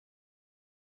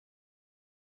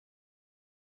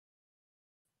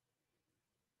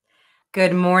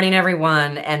Good morning,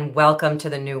 everyone, and welcome to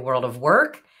the new world of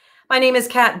work. My name is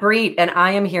Cat Breet, and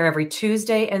I am here every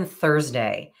Tuesday and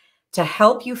Thursday to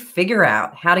help you figure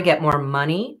out how to get more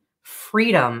money,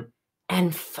 freedom,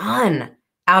 and fun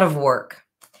out of work.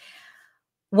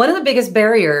 One of the biggest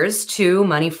barriers to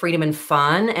money, freedom, and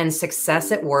fun and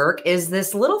success at work is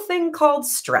this little thing called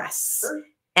stress.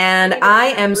 And I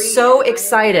am so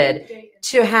excited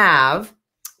to have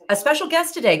a special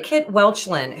guest today, Kit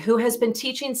Welchlin, who has been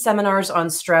teaching seminars on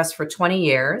stress for 20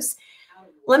 years.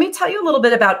 Let me tell you a little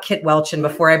bit about Kit Welchlin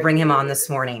before I bring him on this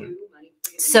morning.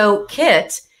 So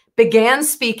Kit began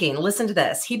speaking, listen to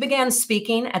this. He began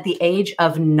speaking at the age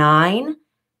of 9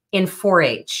 in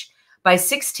 4-H. By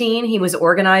 16, he was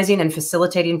organizing and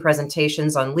facilitating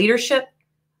presentations on leadership.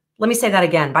 Let me say that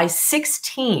again. By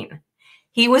 16,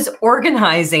 he was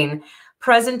organizing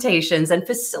presentations and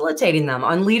facilitating them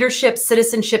on leadership,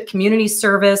 citizenship, community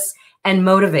service, and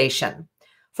motivation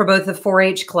for both the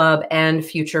 4-H Club and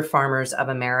Future Farmers of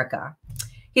America.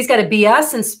 He's got a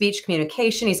BS in speech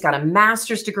communication. He's got a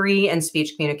master's degree in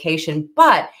speech communication,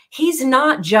 but he's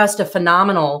not just a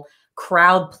phenomenal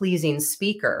crowd-pleasing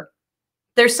speaker.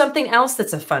 There's something else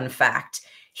that's a fun fact.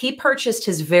 He purchased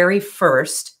his very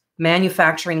first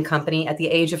manufacturing company at the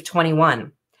age of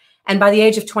 21. And by the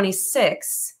age of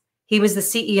 26, he was the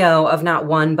CEO of not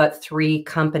one, but 3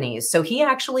 companies. So he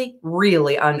actually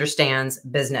really understands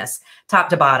business, top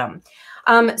to bottom.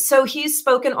 So he's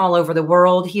spoken all over the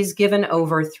world. He's given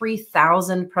over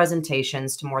 3,000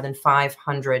 presentations to more than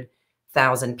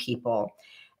 500,000 people.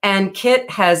 And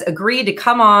Kit has agreed to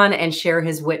come on and share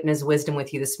his wit and his wisdom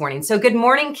with you this morning. So good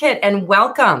morning, Kit, and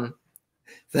welcome.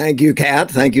 Thank you, Kat.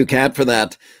 Thank you, Kat, for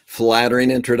that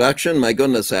flattering introduction. My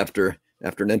goodness, after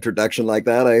an introduction like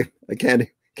that, I can't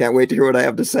wait to hear what I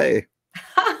have to say.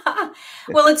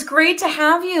 Well, it's great to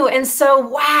have you. And so,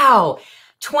 wow,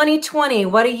 2020,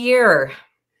 what a year.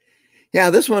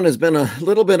 Yeah, this one has been a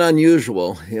little bit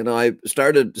unusual. You know, I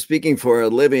started speaking for a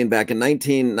living back in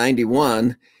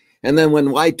 1991. And then when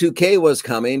Y2K was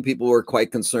coming, people were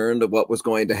quite concerned of what was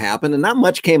going to happen. And not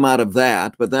much came out of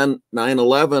that. But then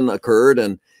 9/11 occurred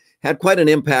and had quite an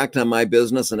impact on my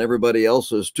business and everybody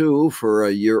else's too for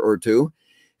a year or two.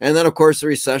 And then, of course, the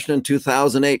recession in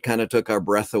 2008 kind of took our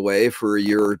breath away for a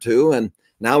year or two. And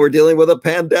now we're dealing with a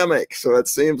pandemic. So it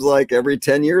seems like every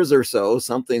 10 years or so,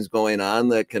 something's going on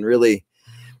that can really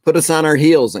put us on our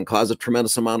heels and cause a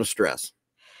tremendous amount of stress.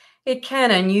 It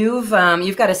can, and you've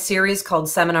got a series called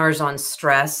Seminars on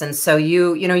Stress, and so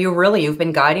you've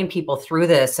been guiding people through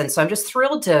this, and so I'm just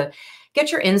thrilled to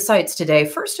get your insights today.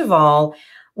 First of all,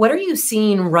 what are you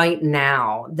seeing right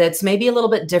now that's maybe a little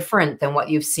bit different than what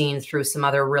you've seen through some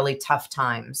other really tough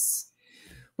times?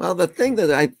 Well, the thing that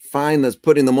I find that's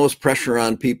putting the most pressure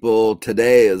on people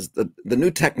today is the new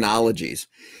technologies.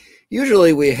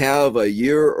 Usually we have a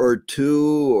year or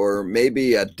two or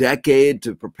maybe a decade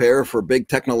to prepare for big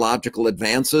technological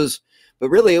advances, but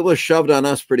really it was shoved on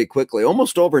us pretty quickly,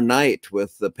 almost overnight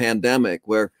with the pandemic,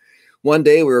 where one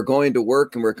day we were going to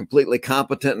work and we're completely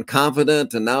competent and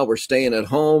confident, and now we're staying at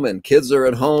home and kids are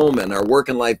at home and our work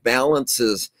and life balance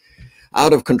is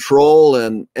out of control,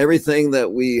 and everything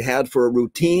that we had for a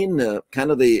routine,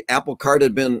 kind of the apple cart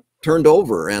had been turned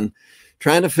over, and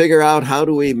trying to figure out how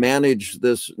do we manage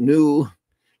this new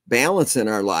balance in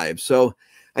our lives. So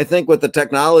I think with the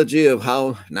technology of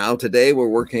how now today we're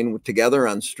working together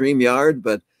on StreamYard,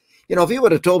 but you know, if you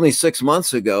would have told me 6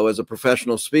 months ago as a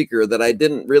professional speaker that I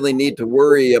didn't really need to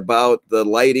worry about the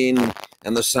lighting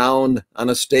and the sound on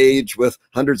a stage with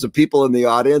hundreds of people in the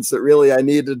audience, that really I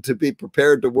needed to be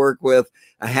prepared to work with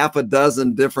a half a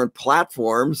dozen different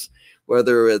platforms,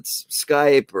 whether it's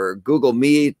Skype or Google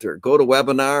Meet or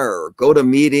GoToWebinar or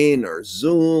GoToMeeting or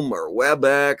Zoom or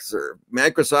WebEx or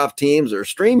Microsoft Teams or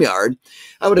StreamYard,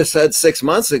 I would have said 6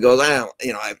 months ago, I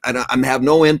have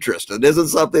no interest. It isn't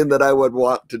something that I would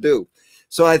want to do.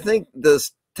 So I think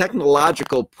this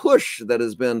technological push that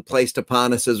has been placed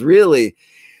upon us has really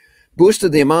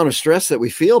boosted the amount of stress that we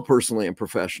feel personally and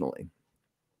professionally.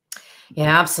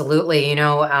 Yeah, absolutely.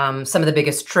 Some of the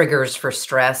biggest triggers for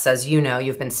stress, as you know,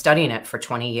 you've been studying it for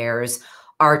 20 years,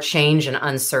 are change and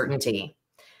uncertainty.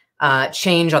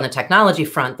 Change on the technology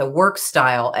front, the work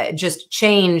style, just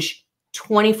change,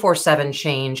 24/7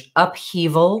 change,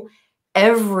 upheaval,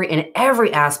 in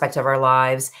every aspect of our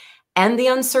lives, and the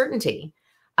uncertainty.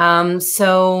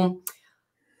 So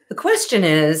the question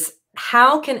is,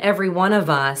 how can every one of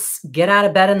us get out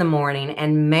of bed in the morning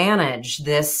and manage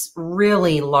this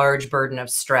really large burden of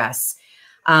stress?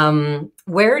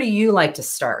 Where do you like to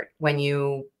start when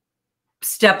you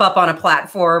step up on a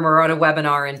platform or on a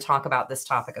webinar and talk about this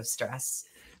topic of stress?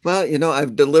 Well,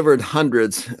 I've delivered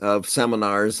hundreds of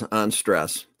seminars on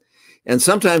stress. And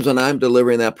sometimes when I'm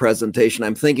delivering that presentation,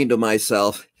 I'm thinking to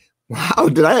myself, wow,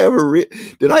 did I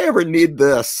ever need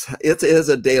this? It is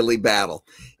a daily battle.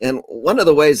 And one of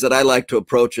the ways that I like to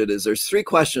approach it is there's three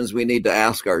questions we need to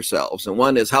ask ourselves. And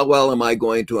one is, how well am I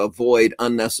going to avoid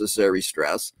unnecessary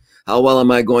stress? How well am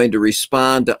I going to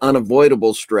respond to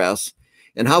unavoidable stress?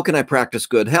 And how can I practice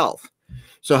good health?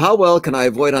 So how well can I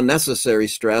avoid unnecessary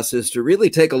stress is to really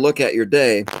take a look at your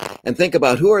day and think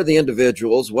about who are the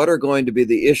individuals, what are going to be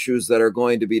the issues that are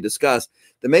going to be discussed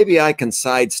that maybe I can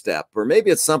sidestep, or maybe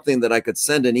it's something that I could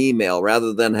send an email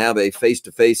rather than have a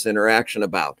face-to-face interaction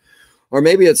about. Or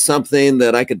maybe it's something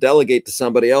that I could delegate to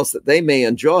somebody else that they may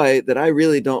enjoy that I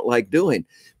really don't like doing.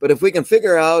 But if we can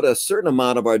figure out a certain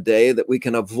amount of our day that we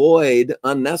can avoid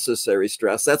unnecessary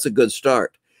stress, that's a good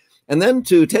start. And then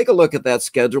to take a look at that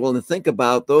schedule and think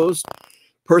about those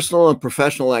personal and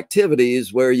professional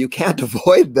activities where you can't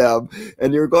avoid them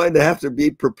and you're going to have to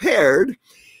be prepared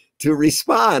to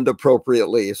respond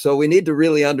appropriately. So we need to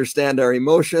really understand our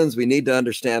emotions, we need to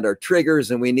understand our triggers,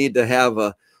 and we need to have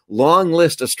a long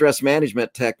list of stress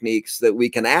management techniques that we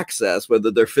can access,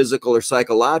 whether they're physical or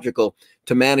psychological,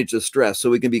 to manage the stress. So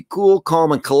we can be cool,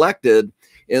 calm, and collected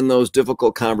in those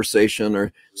difficult conversation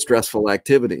or stressful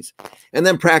activities. And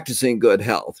then practicing good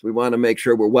health. We want to make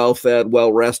sure we're well fed,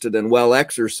 well rested, and well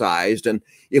exercised. And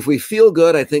if we feel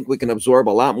good, I think we can absorb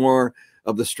a lot more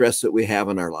of the stress that we have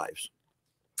in our lives.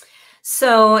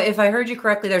 So if I heard you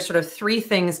correctly, there's sort of three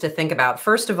things to think about.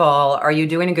 First of all, are you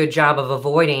doing a good job of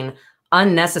avoiding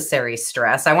unnecessary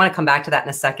stress? I want to come back to that in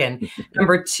a second.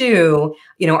 Number two,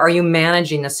 are you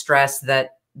managing the stress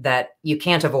that you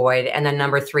can't avoid? And then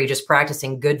number three, just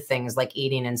practicing good things like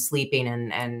eating and sleeping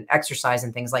and exercise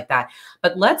and things like that.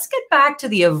 But let's get back to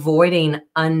the avoiding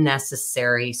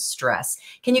unnecessary stress.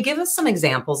 Can you give us some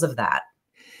examples of that?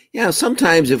 Yeah,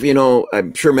 sometimes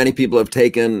I'm sure many people have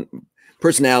taken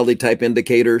personality type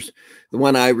indicators. The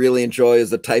one I really enjoy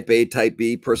is the type A, type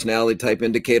B personality type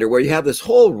indicator, where you have this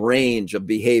whole range of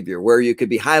behavior where you could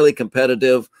be highly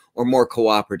competitive or more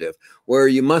cooperative, where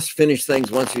you must finish things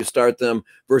once you start them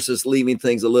versus leaving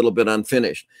things a little bit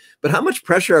unfinished. But how much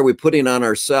pressure are we putting on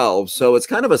ourselves? So it's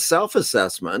kind of a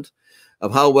self-assessment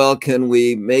of how well can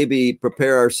we maybe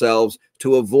prepare ourselves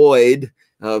to avoid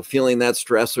feeling that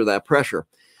stress or that pressure.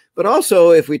 But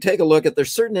also, if we take a look at,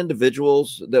 there's certain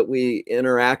individuals that we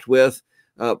interact with.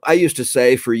 I used to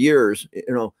say for years,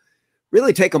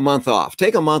 really take a month off.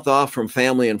 Take a month off from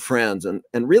family and friends and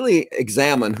really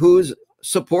examine who's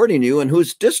supporting you and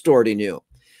who's distorting you.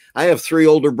 I have three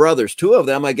older brothers. Two of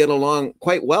them I get along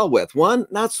quite well with. One,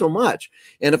 not so much.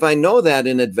 And if I know that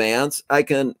in advance, I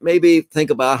can maybe think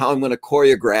about how I'm going to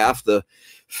choreograph the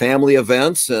family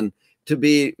events and to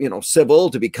be, civil,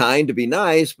 to be kind, to be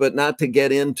nice, but not to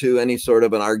get into any sort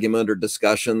of an argument or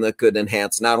discussion that could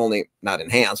enhance, not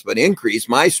enhance, but increase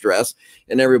my stress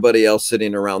and everybody else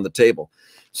sitting around the table.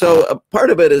 So a part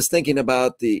of it is thinking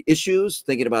about the issues,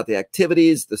 thinking about the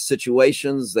activities, the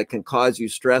situations that can cause you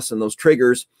stress and those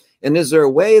triggers. And is there a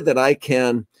way that I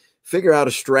can figure out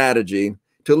a strategy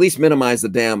to at least minimize the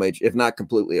damage, if not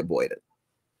completely avoid it?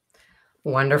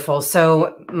 Wonderful.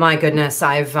 So my goodness,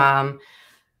 I've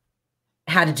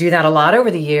had to do that a lot over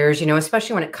the years,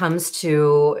 especially when it comes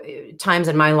to times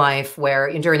in my life where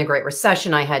during the Great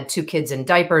Recession, I had two kids in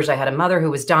diapers. I had a mother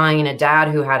who was dying, a dad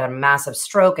who had a massive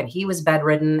stroke, and he was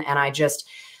bedridden. And I just,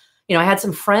 I had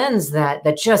some friends that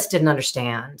just didn't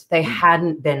understand. They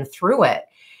hadn't been through it.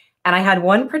 And I had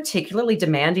one particularly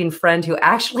demanding friend who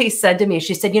actually said to me,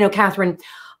 she said, Catherine,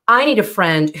 I need a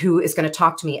friend who is going to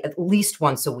talk to me at least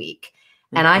once a week.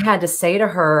 And I had to say to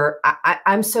her,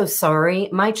 I'm so sorry.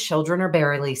 My children are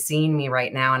barely seeing me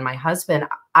right now. And my husband,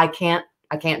 I can't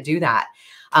do that.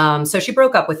 So she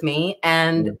broke up with me,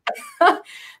 and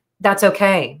that's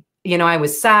okay. I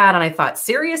was sad and I thought,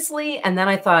 seriously? And then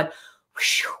I thought,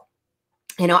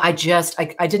 whew, I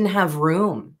didn't have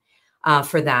room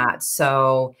for that.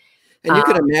 So and you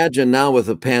can imagine now with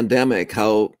the pandemic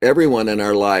how everyone in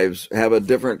our lives have a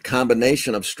different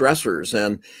combination of stressors,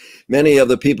 and many of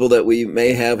the people that we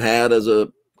may have had as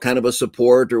a kind of a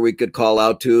support or we could call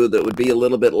out to that would be a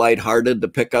little bit lighthearted to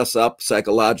pick us up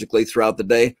psychologically throughout the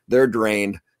day, they're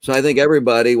drained. So I think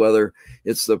everybody, whether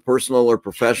it's the personal or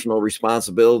professional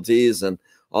responsibilities and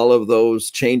all of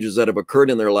those changes that have occurred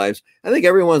in their lives, I think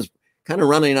everyone's kind of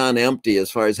running on empty as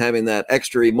far as having that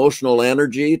extra emotional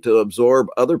energy to absorb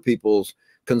other people's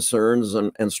concerns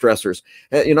and stressors.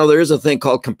 There is a thing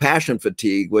called compassion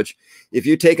fatigue, which if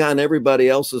you take on everybody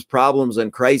else's problems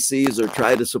and crises or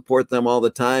try to support them all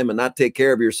the time and not take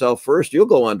care of yourself first, you'll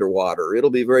go underwater. It'll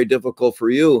be very difficult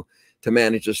for you to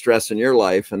manage the stress in your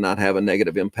life and not have a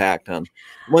negative impact on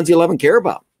the ones you love and care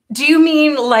about. Do you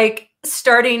mean like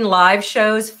starting live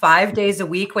shows 5 days a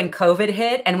week when COVID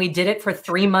hit, and we did it for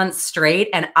 3 months straight,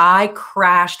 and I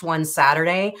crashed one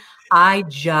Saturday? I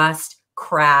just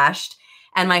crashed.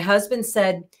 And my husband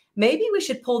said, maybe we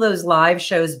should pull those live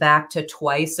shows back to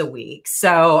twice a week.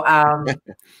 So,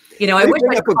 you know, I wish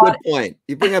bring up a good point.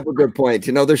 You bring up a good point.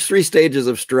 You know, there's 3 stages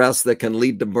of stress that can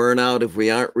lead to burnout if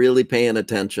we aren't really paying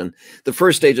attention. The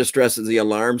first stage of stress is the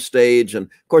alarm stage. And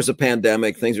of course, the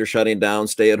pandemic, things are shutting down,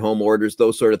 stay-at-home orders,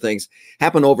 those sort of things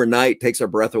happen overnight, takes our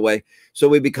breath away. So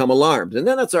we become alarmed. And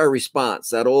then that's our response,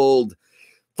 that old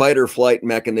fight or flight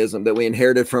mechanism that we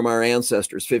inherited from our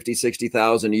ancestors 50,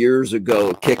 60,000 years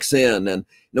ago kicks in. And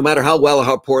no matter how well or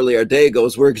how poorly our day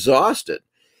goes, we're exhausted.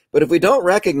 But if we don't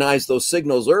recognize those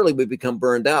signals early, we become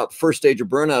burned out. First stage of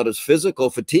burnout is physical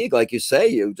fatigue. Like you say,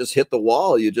 you just hit the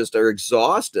wall. You just are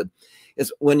exhausted.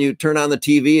 It's when you turn on the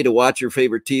TV to watch your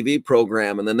favorite TV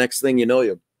program, and the next thing you know,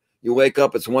 you wake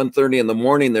up, it's 1:30 in the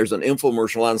morning, there's an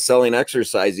infomercial on selling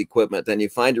exercise equipment, and you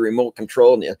find your remote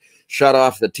control and you shut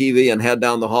off the TV and head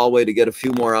down the hallway to get a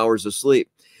few more hours of sleep.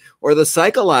 Or the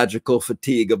psychological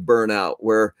fatigue of burnout,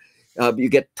 where you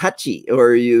get touchy,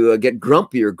 or you get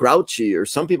grumpy or grouchy, or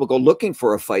some people go looking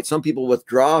for a fight. Some people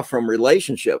withdraw from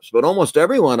relationships, but almost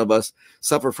every one of us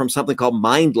suffer from something called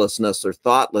mindlessness or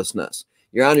thoughtlessness.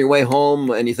 You're on your way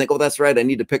home and you think, oh, that's right, I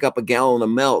need to pick up a gallon of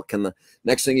milk. And the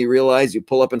next thing you realize, you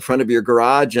pull up in front of your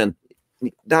garage and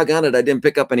doggone it, I didn't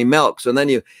pick up any milk. So then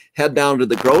you head down to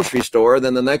the grocery store.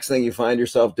 Then the next thing you find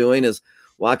yourself doing is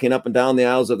walking up and down the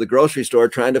aisles of the grocery store,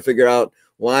 trying to figure out,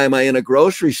 why am I in a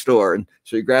grocery store? And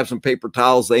so you grab some paper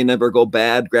towels, they never go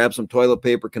bad. Grab some toilet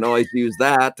paper, can always use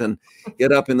that. And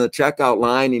get up in the checkout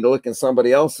line, you look in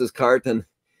somebody else's cart and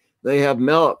they have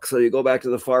milk. So you go back to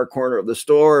the far corner of the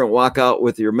store and walk out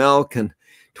with your milk and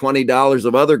 $20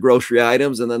 of other grocery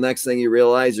items. And the next thing you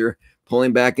realize, you're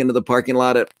pulling back into the parking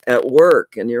lot at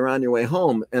work and you're on your way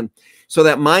home. And so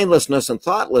that mindlessness and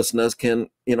thoughtlessness can,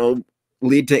 you know,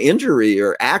 lead to injury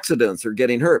or accidents or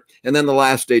getting hurt. And then the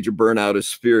last stage of burnout is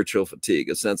spiritual fatigue,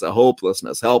 a sense of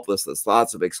hopelessness, helplessness,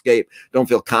 thoughts of escape, don't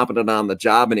feel competent on the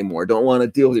job anymore, don't want to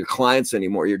deal with your clients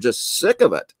anymore. You're just sick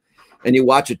of it. And you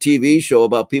watch a TV show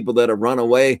about people that have run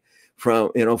away from,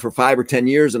 you know, for 5 or 10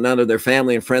 years and none of their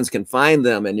family and friends can find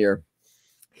them. And you're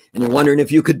wondering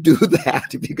if you could do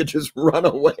that, if you could just run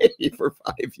away for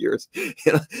 5 years,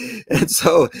 you know. And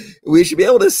so we should be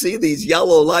able to see these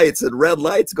yellow lights and red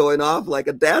lights going off like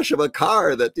a dash of a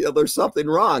car that, you know, there's something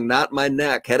wrong, not my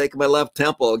neck, headache in my left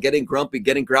temple, getting grumpy,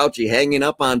 getting grouchy, hanging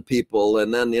up on people.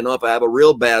 And then, you know, if I have a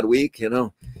real bad week, you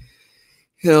know,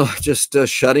 just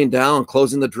shutting down,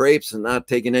 closing the drapes and not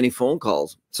taking any phone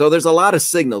calls. So there's a lot of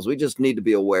signals. We just need to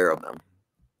be aware of them.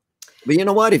 But you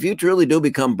know what? If you truly do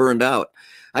become burned out,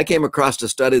 I came across a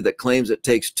study that claims it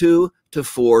takes 2 to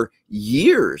 4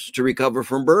 years to recover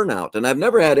from burnout. And I've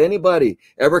never had anybody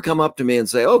ever come up to me and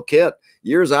say, oh, Kit,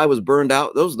 years I was burned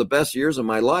out, those are the best years of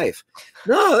my life.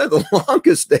 No, they're the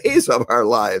longest days of our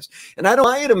lives. And I don't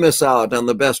want you to miss out on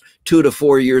the best 2 to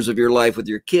 4 years of your life with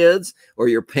your kids or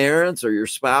your parents or your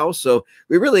spouse. So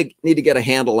we really need to get a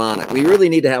handle on it. We really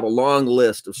need to have a long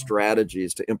list of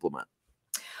strategies to implement.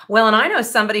 Well, and I know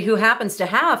somebody who happens to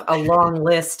have a long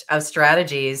list of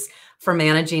strategies for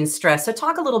managing stress. So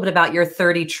talk a little bit about your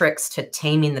 30 tricks to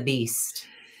taming the beast.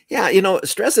 Yeah, you know,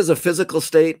 stress is a physical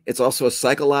state. It's also a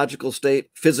psychological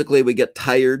state. Physically, we get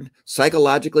tired.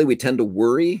 Psychologically, we tend to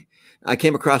worry. I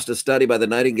came across a study by the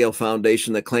Nightingale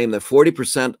Foundation that claimed that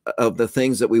 40% of the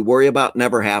things that we worry about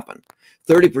never happen.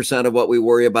 30% of what we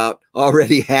worry about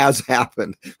already has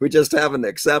happened. We just haven't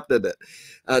accepted it.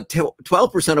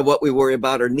 12% of what we worry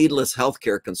about are needless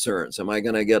healthcare concerns. Am I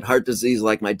going to get heart disease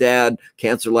like my dad,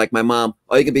 cancer like my mom?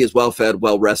 All you can be is well-fed,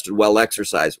 well-rested,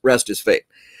 well-exercised. Rest is fate.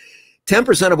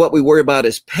 10% of what we worry about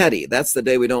is petty. That's the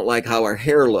day we don't like how our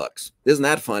hair looks. Isn't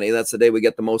that funny? That's the day we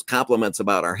get the most compliments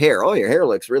about our hair. Oh, your hair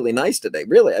looks really nice today.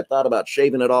 Really, I thought about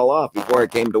shaving it all off before I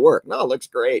came to work. No, it looks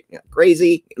great. Yeah,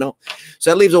 crazy, you know. So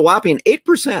that leaves a whopping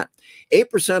 8%.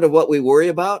 8% of what we worry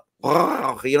about,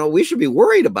 oh, you know, we should be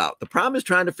worried about. The problem is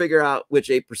trying to figure out which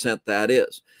 8% that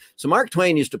is. So Mark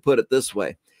Twain used to put it this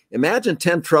way. Imagine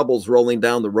 10 troubles rolling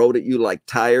down the road at you like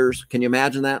tires. Can you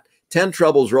imagine that? 10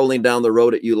 troubles rolling down the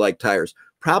road at you like tires.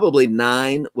 Probably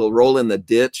 9 will roll in the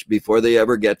ditch before they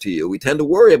ever get to you. We tend to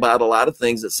worry about a lot of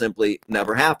things that simply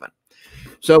never happen.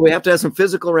 So we have to have some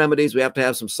physical remedies. We have to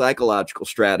have some psychological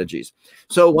strategies.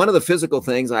 So one of the physical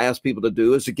things I ask people to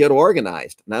do is to get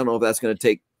organized. And I don't know if that's going to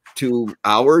take 2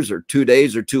 hours or 2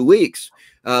 days or 2 weeks,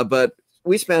 but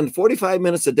we spend 45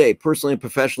 minutes a day, personally and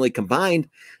professionally combined,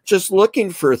 just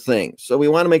looking for things. So we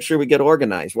want to make sure we get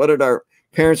organized. What did our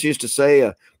parents used to say?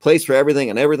 A place for everything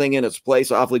and everything in its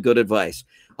place. Awfully good advice.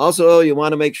 Also, you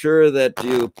want to make sure that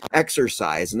you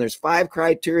exercise. And there's 5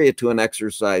 criteria to an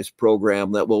exercise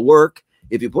program that will work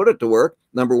if you put it to work.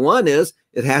 Number 1 is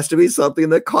it has to be something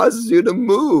that causes you to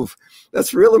move.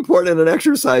 That's real important in an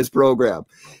exercise program.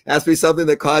 It has to be something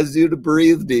that causes you to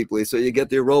breathe deeply so you get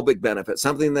the aerobic benefit,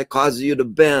 something that causes you to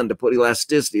bend, to put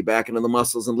elasticity back into the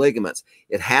muscles and ligaments.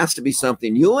 It has to be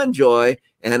something you enjoy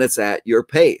and it's at your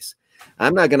pace.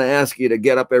 I'm not going to ask you to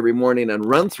get up every morning and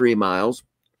run 3 miles.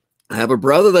 I have a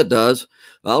brother that does.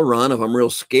 I'll run if I'm real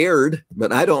scared,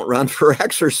 but I don't run for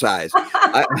exercise.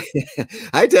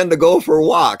 I tend to go for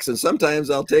walks, and sometimes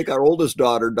I'll take our oldest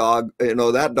daughter dog,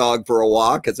 that dog for a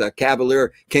walk. It's a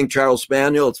Cavalier King Charles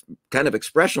Spaniel. It's kind of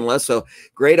expressionless, so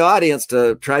great audience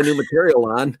to try new material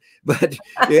on. But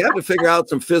you have to figure out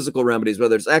some physical remedies,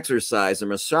 whether it's exercise or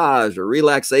massage or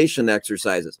relaxation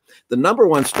exercises. The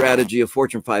 #1 strategy of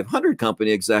Fortune 500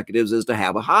 company executives is to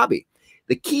have a hobby.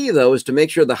 The key, though, is to make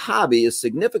sure the hobby is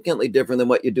significantly different than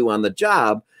what you do on the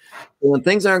job. When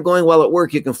things aren't going well at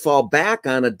work, you can fall back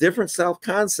on a different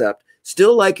self-concept,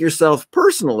 still like yourself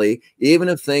personally, even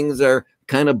if things are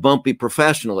kind of bumpy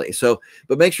professionally.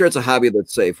 But make sure it's a hobby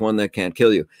that's safe, one that can't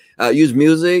kill you. Use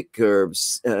music or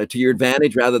to your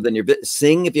advantage rather than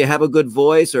sing if you have a good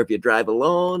voice or if you drive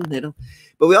alone,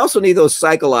 But we also need those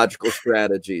psychological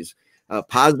strategies.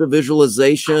 Positive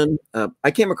visualization.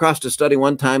 I came across a study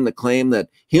one time that claimed that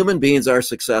human beings are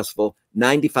successful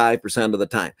 95% of the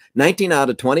time. 19 out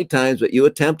of 20 times that you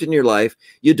attempt in your life,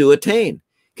 you do attain.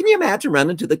 Can you imagine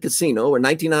running to the casino where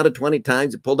 19 out of 20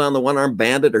 times you pull down the one-armed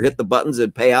bandit or hit the buttons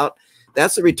and pay out?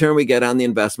 That's the return we get on the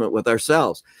investment with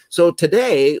ourselves. So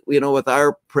today, with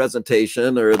our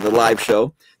presentation or the live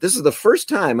show, this is the first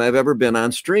time I've ever been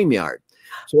on StreamYard.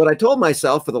 So what I told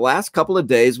myself for the last couple of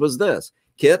days was this: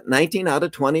 Kit, 19 out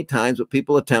of 20 times what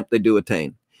people attempt, they do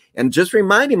attain. And just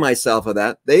reminding myself of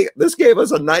that, this gave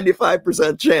us a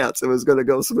 95% chance it was going to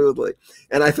go smoothly.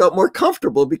 And I felt more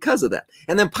comfortable because of that.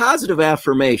 And then positive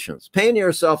affirmations, paying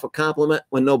yourself a compliment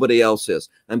when nobody else is.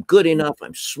 I'm good enough,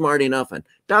 I'm smart enough, and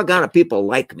doggone it, people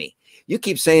like me. You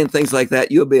keep saying things like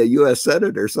that, you'll be a U.S.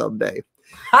 Senator someday.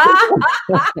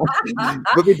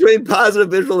 But between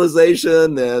positive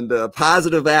visualization and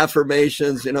positive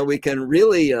affirmations, we can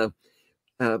really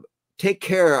take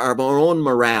care of our own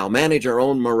morale, manage our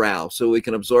own morale, so we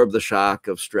can absorb the shock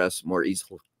of stress more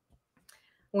easily.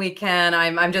 We can.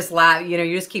 I'm just laughing.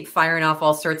 You just keep firing off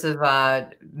all sorts of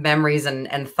memories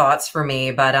and thoughts for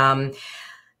me. But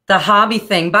the hobby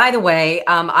thing, by the way,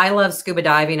 I love scuba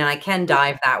diving and I can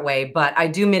dive that way, but I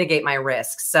do mitigate my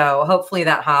risks. So hopefully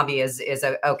that hobby is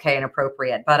okay and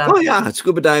appropriate. But oh yeah,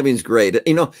 scuba diving is great.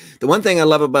 The one thing I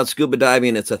love about scuba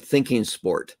diving, it's a thinking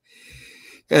sport.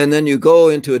 And then you go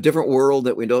into a different world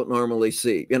that we don't normally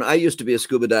see. I used to be a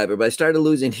scuba diver, but I started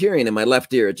losing hearing in my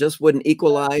left ear. It just wouldn't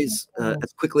equalize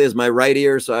as quickly as my right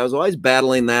ear. So I was always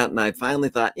battling that. And I finally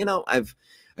thought, I've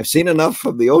seen enough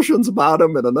of the ocean's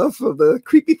bottom and enough of the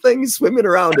creepy things swimming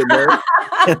around in there.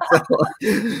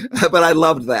 But I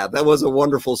loved that. That was a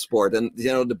wonderful sport. And,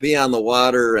 to be on the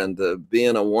water and to be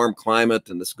in a warm climate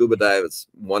and the scuba dive, it's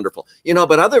wonderful.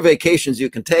 But other vacations you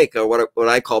can take are what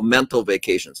I call mental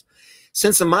vacations.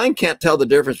 Since the mind can't tell the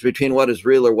difference between what is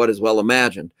real or what is well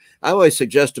imagined, I always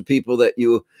suggest to people that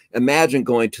you imagine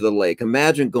going to the lake,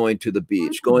 imagine going to the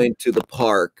beach, going to the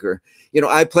park, or,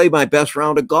 I play my best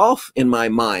round of golf in my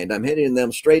mind. I'm hitting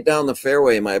them straight down the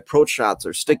fairway. My approach shots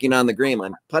are sticking on the green.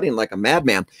 I'm putting like a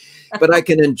madman, but I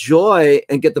can enjoy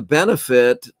and get the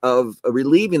benefit of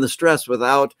relieving the stress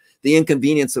without the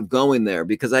inconvenience of going there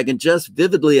because I can just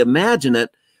vividly imagine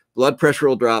it. Blood pressure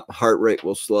will drop, heart rate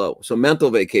will slow. So mental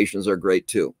vacations are great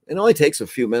too. It only takes a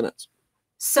few minutes.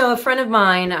 So a friend of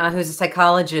mine who's a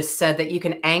psychologist said that you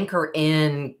can anchor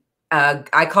in,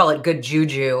 I call it good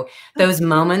juju, those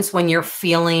moments when you're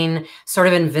feeling sort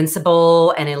of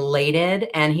invincible and elated.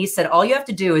 And he said, all you have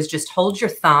to do is just hold your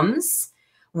thumbs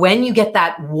when you get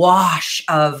that wash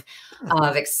of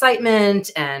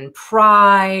excitement and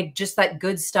pride, just that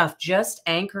good stuff, just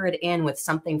anchor it in with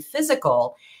something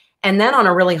physical. And then on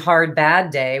a really hard,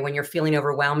 bad day, when you're feeling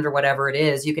overwhelmed or whatever it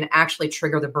is, you can actually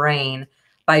trigger the brain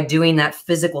by doing that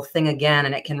physical thing again,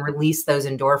 and it can release those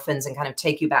endorphins and kind of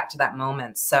take you back to that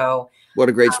moment. So what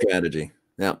a great strategy.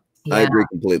 Yeah, I agree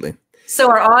completely. So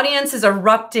our audience is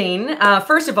erupting.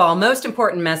 First of all, most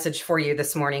important message for you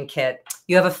this morning, Kit.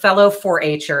 You have a fellow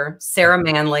 4-H'er, Sarah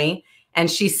Manley, and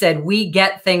she said, we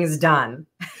get things done.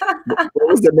 What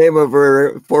was the name of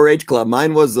her 4-H club?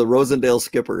 Mine was the Rosendale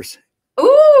Skippers.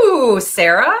 Ooh, Ooh,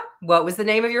 Sarah, what was the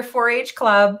name of your 4-H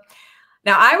club?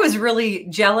 Now, I was really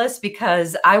jealous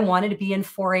because I wanted to be in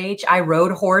 4-H. I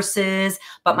rode horses,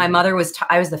 but my mother was,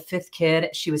 I was the 5th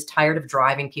kid. She was tired of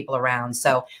driving people around.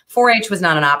 So 4-H was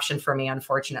not an option for me,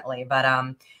 unfortunately.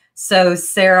 But so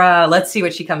Sarah, let's see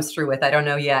what she comes through with. I don't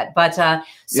know yet. But so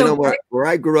you know, where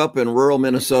I grew up in rural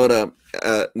Minnesota,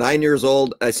 9 years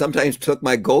old, I sometimes took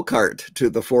my go-kart to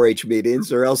the 4-H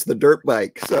meetings or else the dirt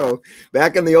bike. So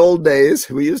back in the old days,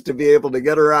 we used to be able to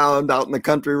get around out in the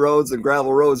country roads and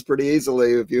gravel roads pretty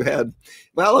easily if you had,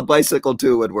 well, a bicycle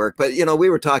too would work. But, you know, we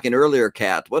were talking earlier,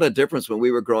 Kat, what a difference when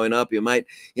we were growing up. You might,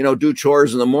 you know, do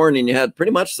chores in the morning. You had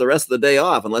pretty much the rest of the day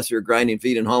off unless you're grinding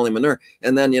feed and hauling manure.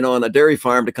 And then, you know, on a dairy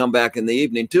farm to come back in the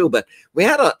evening too. But we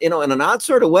had a, you know, in an odd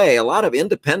sort of way, a lot of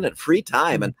independent free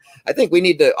time. And I think we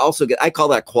need to also get, I call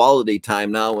that quality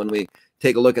time now when we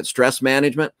take a look at stress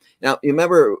management. Now, you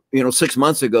remember, you know, 6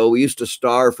 months ago, we used to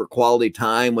starve for quality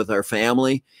time with our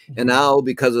family. And now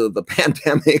because of the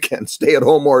pandemic and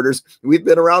stay-at-home orders, we've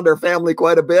been around our family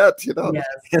quite a bit, you know. Yes.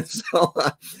 And so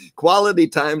quality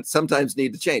time sometimes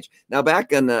need to change. Now,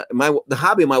 back in the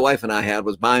hobby my wife and I had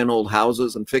was buying old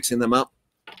houses and fixing them up.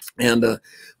 And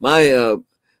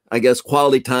I guess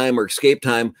quality time or escape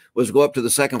time was go up to the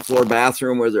 2nd floor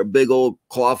bathroom where there's a big old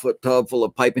clawfoot tub full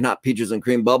of piping hot peaches and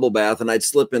cream bubble bath. And I'd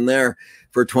slip in there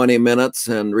for 20 minutes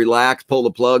and relax, pull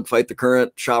the plug, fight the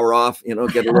current, shower off, you know,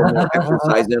 get a little more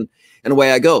exercise in, and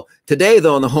away I go. Today,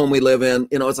 though, in the home we live in,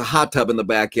 you know, it's a hot tub in the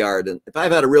backyard. And if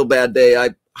I've had a real bad day, I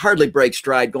hardly break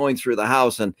stride going through the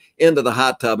house and into the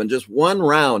hot tub, and just one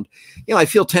round, you know, I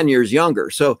feel 10 years younger.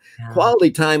 So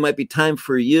quality time might be time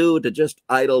for you to just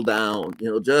idle down, you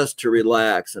know, just to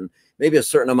relax, and maybe a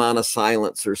certain amount of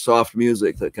silence or soft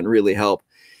music that can really help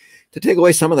to take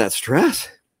away some of that stress.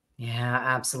 Yeah,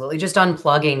 absolutely. Just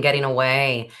unplugging, getting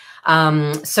away.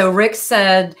 So Rick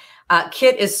said,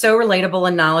 Kit is so relatable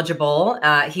and knowledgeable.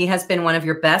 He has been one of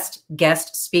your best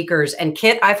guest speakers. And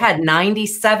Kit, I've had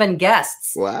 97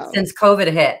 guests since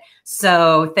COVID hit.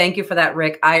 So thank you for that,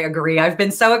 Rick. I agree. I've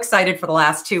been so excited for the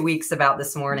last 2 weeks about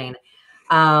this morning.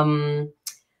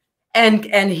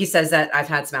 And he says that I've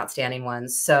had some outstanding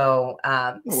ones. So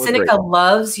Seneca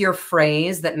loves your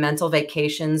phrase that mental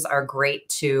vacations are great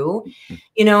too.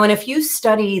 You know, and if you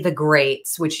study the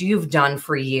greats, which you've done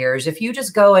for years, if you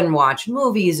just go and watch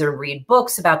movies or read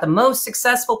books about the most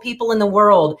successful people in the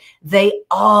world, they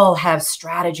all have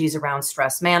strategies around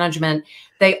stress management.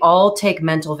 They all take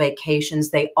mental vacations.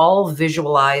 They all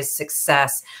visualize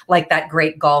success, like that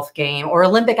great golf game or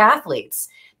Olympic athletes.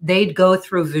 They'd go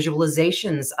through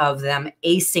visualizations of them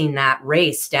acing that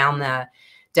race down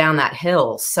that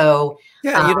hill. So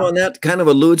yeah, you know, and that kind of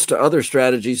alludes to other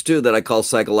strategies too that I call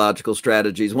psychological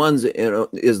strategies. One's, you know,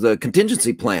 is the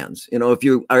contingency plans. You know, if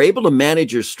you are able to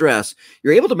manage your stress,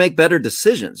 you're able to make better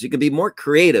decisions. You can be more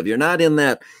creative. You're not in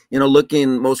that, you know,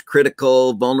 looking most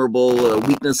critical, vulnerable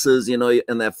weaknesses, you know,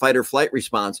 in that fight or flight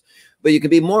response, but you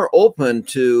can be more open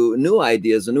to new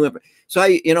ideas and new. So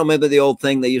you know, maybe the old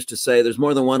thing they used to say, there's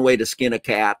more than one way to skin a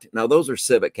cat. Now those are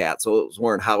civet cats, so those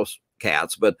weren't house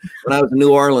cats. But when I was in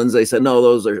New Orleans, they said, no,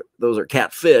 those are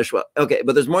catfish. Well, okay,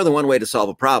 but there's more than one way to solve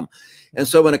a problem. And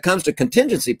so when it comes to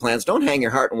contingency plans, don't hang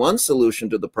your heart on one solution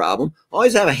to the problem.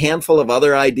 Always have a handful of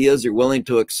other ideas you're willing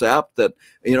to accept that,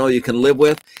 you know, you can live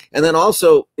with. And then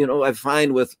also, you know, I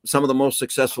find with some of the most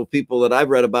successful people that I've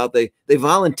read about, they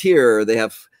volunteer, they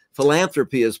have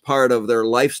philanthropy as part of their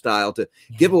lifestyle to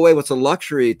give away what's a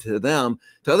luxury to them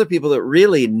to other people that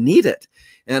really need it.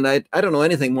 And I don't know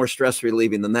anything more stress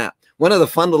relieving than that. One of the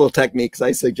fun little techniques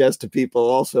I suggest to people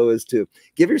also is to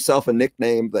give yourself a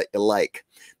nickname that you like.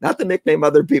 Not the nickname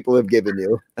other people have given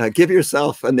you. Give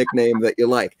yourself a nickname that you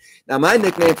like. Now, my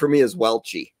nickname for me is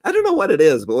Welchy. I don't know what it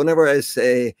is, but whenever I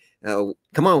say,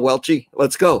 come on, Welchy,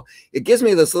 let's go, it gives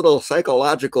me this little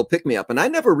psychological pick-me-up. And I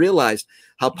never realized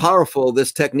how powerful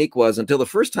this technique was until the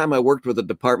first time I worked with the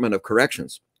Department of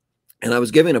Corrections. And I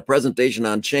was giving a presentation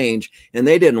on change, and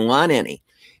they didn't want any.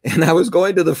 And I was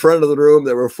going to the front of the room.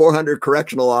 There were 400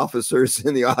 correctional officers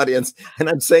in the audience. And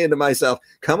I'm saying to myself,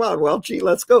 come on, Welchy,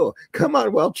 let's go. Come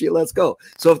on, Welchy, let's go.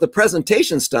 So if the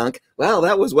presentation stunk, well,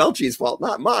 that was Welchy's fault,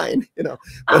 not mine. You know,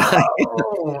 but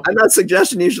I'm not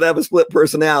suggesting you should have a split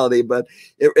personality, but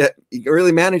you can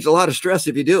really manage a lot of stress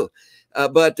if you do.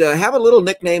 But have a little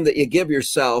nickname that you give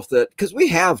yourself, that because we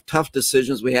have tough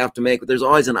decisions we have to make. But there's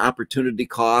always an opportunity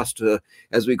cost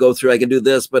as we go through. I can do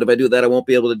this, but if I do that, I won't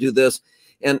be able to do this.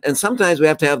 And sometimes we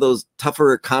have to have those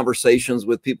tougher conversations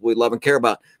with people we love and care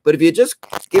about. But if you just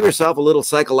give yourself a little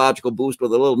psychological boost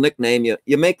with a little nickname,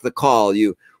 you make the call,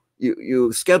 you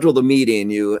schedule the meeting,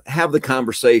 you have the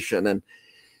conversation. And,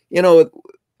 you know,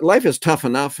 life is tough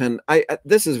enough. And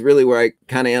this is really where I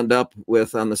kind of end up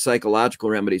with on the psychological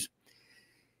remedies.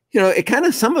 It kind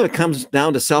of, some of it comes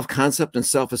down to self-concept and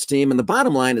self-esteem. And the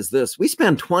bottom line is this: we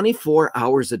spend 24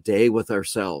 hours a day with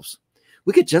ourselves.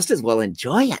 We could just as well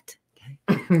enjoy it.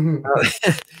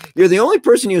 You're the only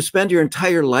person you spend your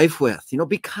entire life with.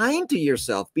 Be kind to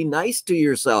yourself, be nice to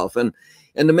yourself, and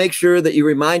to make sure that you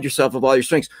remind yourself of all your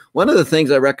strengths. One of the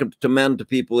things I recommend to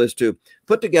people is to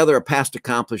put together a past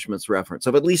accomplishments reference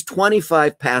of at least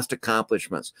 25 past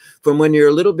accomplishments from when you're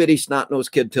a little bitty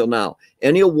snot-nosed kid till now.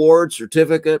 Any award,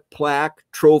 certificate, plaque,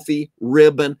 trophy,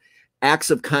 ribbon,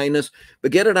 acts of kindness,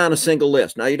 but get it on a single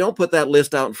list. Now, you don't put that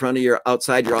list out in front of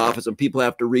outside your office and people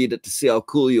have to read it to see how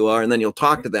cool you are, and then you'll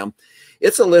talk to them.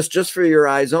 It's a list just for your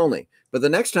eyes only. But the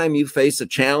next time you face a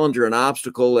challenge or an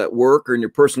obstacle at work or in your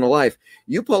personal life,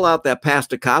 you pull out that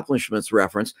past accomplishments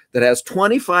reference that has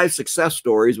 25 success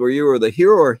stories where you were the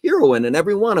hero or heroine in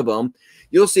every one of them.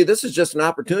 You'll see this is just an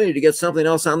opportunity to get something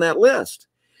else on that list.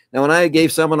 Now, when I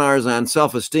gave seminars on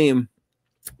self-esteem,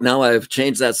 now I've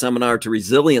changed that seminar to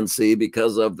resiliency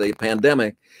because of the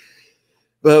pandemic.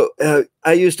 But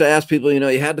I used to ask people,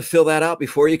 you had to fill that out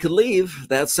before you could leave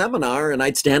that seminar. And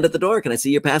I'd stand at the door. Can I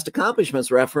see your past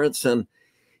accomplishments reference? And,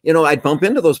 I'd bump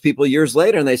into those people years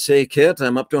later and they say, Kit,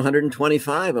 I'm up to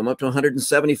 125. I'm up to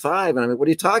 175. And I'm like, what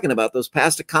are you talking about? Those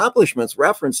past accomplishments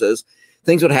references,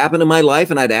 things would happen in my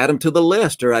life and I'd add them to the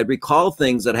list, or I'd recall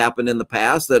things that happened in the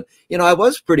past that, I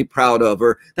was pretty proud of,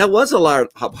 or that was a lot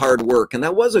of hard work. And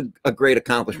that was a great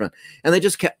accomplishment. And they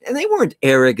just kept, and they weren't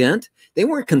arrogant. They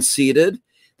weren't conceited.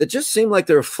 That just seem like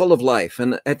they're full of life.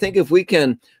 And I think if we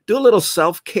can do a little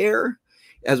self-care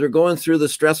as we're going through the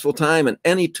stressful time, and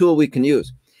any tool we can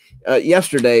use.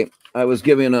 Yesterday, I was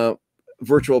giving a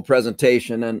virtual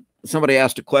presentation and somebody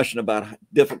asked a question about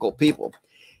difficult people.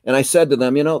 And I said to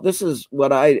them, this is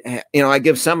what I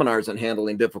give seminars on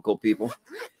handling difficult people.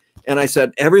 And I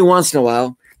said, every once in a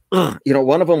while,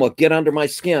 one of them will get under my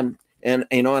skin and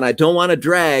I don't want to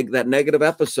drag that negative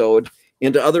episode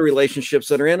into other relationships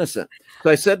that are innocent. So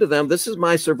I said to them, this is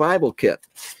my survival kit.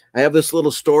 I have this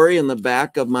little story in the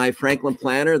back of my Franklin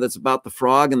planner that's about the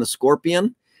frog and the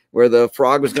scorpion, where the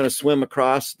frog was going to swim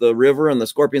across the river and the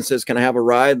scorpion says, can I have a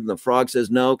ride? And the frog says,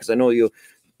 no, because I know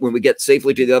when we get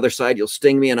safely to the other side, you'll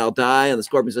sting me and I'll die. And the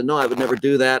scorpion said, no, I would never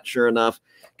do that. Sure enough,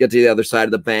 get to the other side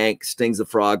of the bank, stings the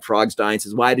frog, frog's dying,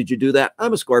 says, why did you do that?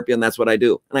 I'm a scorpion, that's what I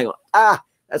do. And I go,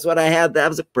 that's what I had. That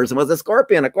was a person was a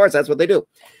scorpion. Of course, that's what they do.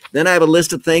 Then I have a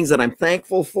list of things that I'm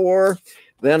thankful for.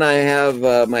 Then I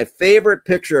have my favorite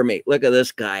picture of me. Look at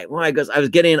this guy. Oh, I was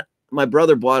getting, my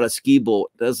brother bought a ski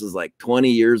boat. This is like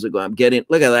 20 years ago. Look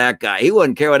at that guy. He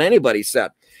wouldn't care what anybody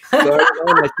said. So I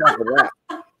remind myself of that.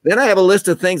 Then I have a list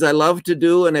of things I love to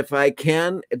do. And if I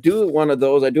can do one of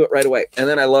those, I do it right away. And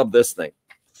then I love this thing.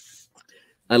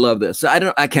 I love this. I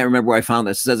can't remember where I found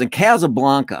this. It says in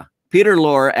Casablanca, Peter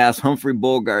Lorre asks Humphrey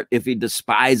Bogart if he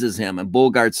despises him. And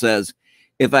Bogart says,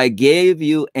 if I gave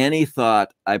you any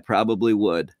thought, I probably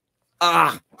would.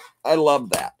 I love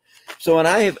that. So when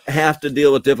I have to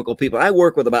deal with difficult people, I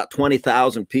work with about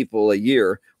 20,000 people a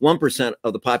year, 1%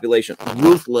 of the population,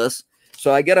 ruthless.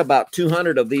 So I get about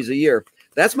 200 of these a year.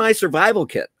 That's my survival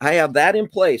kit. I have that in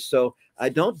place. So I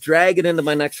don't drag it into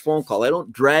my next phone call. I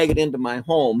don't drag it into my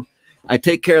home. I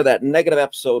take care of that negative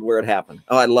episode where it happened.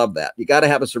 Oh, I love that. You got to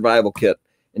have a survival kit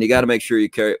and you got to make sure you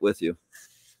carry it with you.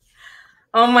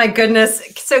 Oh my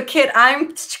goodness. So Kit,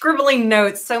 I'm scribbling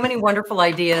notes, so many wonderful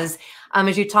ideas.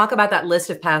 As you talk about that list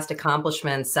of past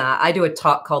accomplishments, I do a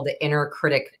talk called the Inner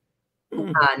Critic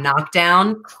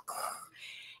Knockdown.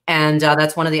 And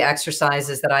that's one of the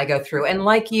exercises that I go through. And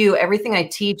like you, everything I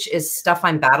teach is stuff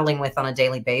I'm battling with on a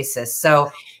daily basis. So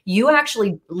you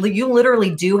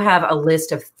literally do have a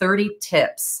list of 30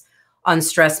 tips on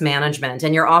stress management,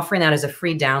 and you're offering that as a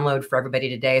free download for everybody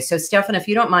today. So Stefan, if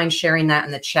you don't mind sharing that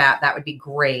in the chat, that would be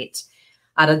great.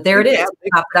 There it is.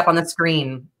 Pop it up on the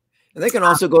screen. And they can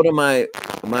also go to my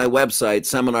website,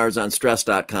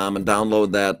 seminarsonstress.com, and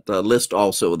download that list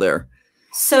also there.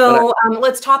 So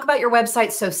let's talk about your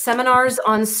website. So Seminars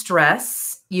on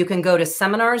Stress, you can go to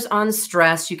Seminars on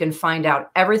Stress. You can find out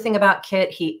everything about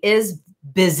Kit. He is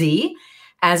busy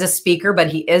as a speaker, but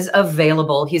he is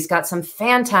available. He's got some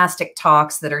fantastic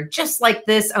talks that are just like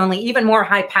this, only even more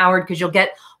high powered because you'll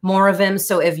get more of him.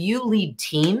 So if you lead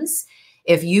teams,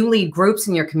 if you lead groups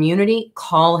in your community,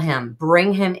 call him,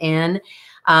 bring him in.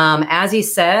 As he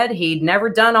said, he'd never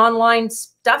done online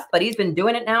stuff, but he's been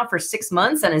doing it now for 6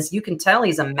 months. And as you can tell,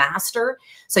 he's a master.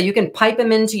 So you can pipe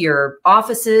him into your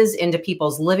offices, into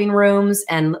people's living rooms,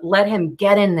 and let him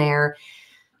get in there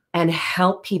and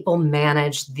help people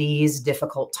manage these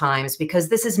difficult times, because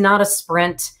this is not a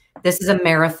sprint. This is a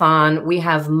marathon. We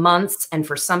have months, and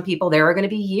for some people, there are going to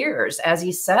be years, as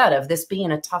he said, of this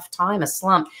being a tough time, a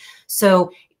slump.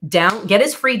 So get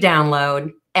his free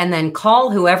download and then call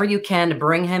whoever you can to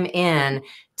bring him in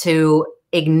to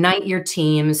ignite your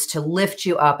teams, to lift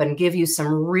you up and give you some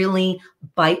really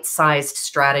bite-sized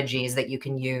strategies that you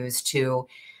can use to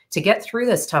get through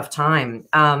this tough time.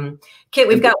 Kit,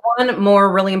 we've got one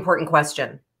more really important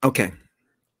question. Okay.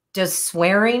 Does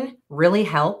swearing really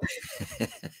help?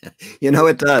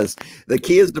 It does. The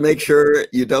key is to make sure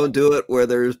you don't do it where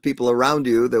there's people around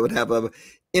you that would have an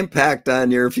impact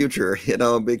on your future,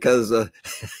 because,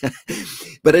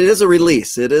 but it is a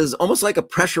release. It is almost like a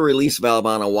pressure release valve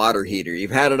on a water heater.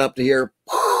 You've had it up to here,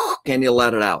 and you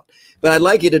let it out. But I'd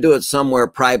like you to do it somewhere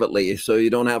privately so you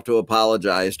don't have to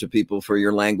apologize to people for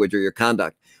your language or your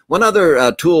conduct. One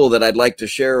other tool that I'd like to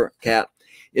share, Kat,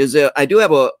 is I do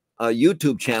have a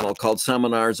YouTube channel called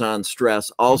Seminars on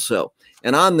Stress also.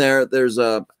 And on there, there's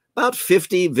about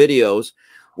 50 videos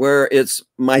where it's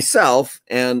myself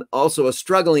and also a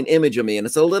struggling image of me. And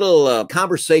it's a little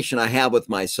conversation I have with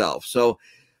myself. So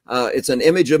it's an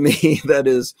image of me that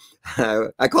is,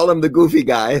 I call him the goofy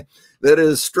guy, that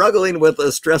is struggling with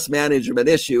a stress management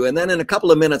issue. And then in a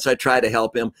couple of minutes, I try to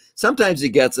help him. Sometimes he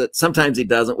gets it, sometimes he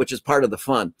doesn't, which is part of the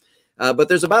fun. But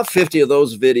there's about 50 of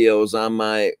those videos on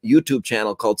my YouTube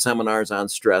channel called Seminars on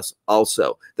Stress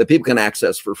also that people can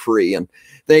access for free. And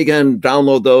they can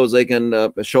download those. They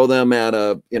can show them at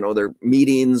their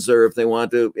meetings, or if they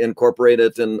want to incorporate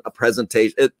it in a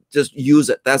presentation, just use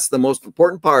it. That's the most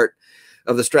important part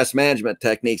of the stress management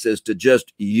techniques, is to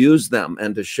just use them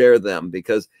and to share them,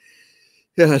 because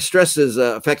stress is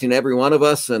affecting every one of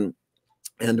us, and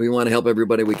we want to help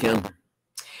everybody we can.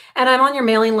 And I'm on your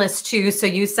mailing list too, so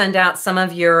you send out some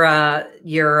of your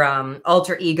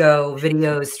alter ego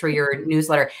videos through your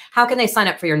newsletter. How can they sign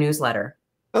up for your newsletter?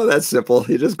 Oh, that's simple.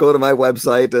 You just go to my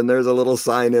website, and there's a little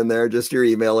sign in there, just your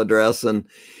email address, and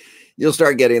you'll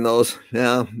start getting those.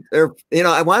 Yeah,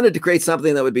 I wanted to create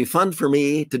something that would be fun for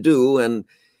me to do, and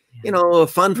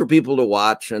fun for people to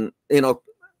watch. And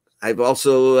I've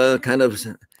also kind of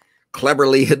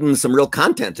cleverly hidden some real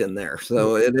content in there.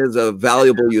 So it is a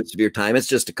valuable use of your time. It's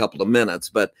just a couple of minutes,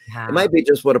 but it might be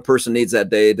just what a person needs that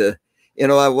day to,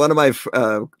 one of my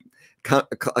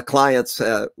clients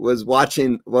was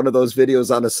watching one of those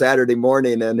videos on a Saturday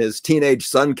morning, and his teenage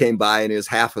son came by, and he was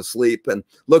half asleep, and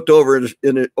looked over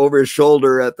his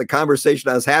shoulder at the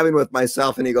conversation I was having with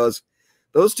myself. And he goes,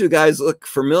 "Those two guys look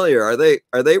familiar. Are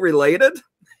they related?"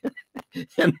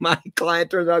 And my client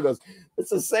turns around and goes,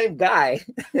 "It's the same guy."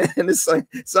 And his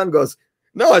son goes,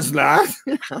 "No, it's not."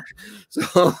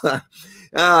 So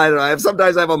I don't know.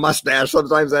 Sometimes I have a mustache.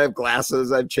 Sometimes I have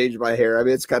glasses. I've changed my hair. I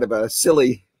mean, it's kind of a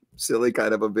silly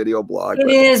kind of a video blog. It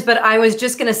is, but I was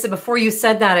just going to say, before you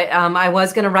said that, I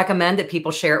was going to recommend that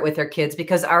people share it with their kids,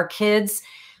 because our kids,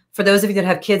 for those of you that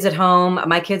have kids at home,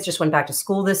 my kids just went back to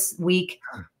school this week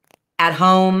at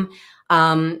home.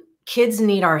 Kids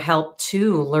need our help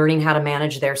too, learning how to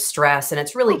manage their stress. And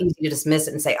it's really easy to dismiss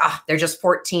it and say, they're just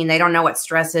 14. They don't know what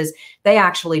stress is. They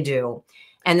actually do.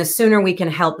 And the sooner we can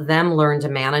help them learn to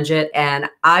manage it. And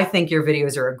I think your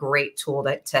videos are a great tool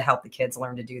to help the kids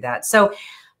learn to do that. So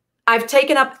I've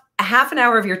taken up a half an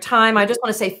hour of your time. I just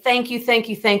want to say thank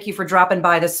you for dropping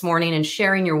by this morning and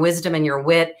sharing your wisdom and your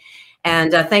wit.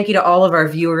 And thank you to all of our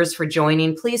viewers for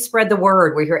joining. Please spread the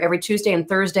word. We're here every Tuesday and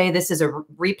Thursday. This is a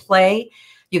replay.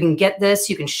 You can get this.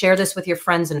 You can share this with your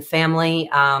friends and family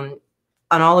on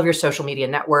all of your social media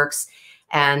networks.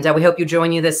 And we hope you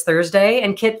join you this Thursday.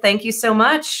 And Kit, thank you so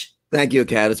much. Thank you,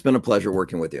 Kat. It's been a pleasure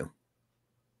working with you.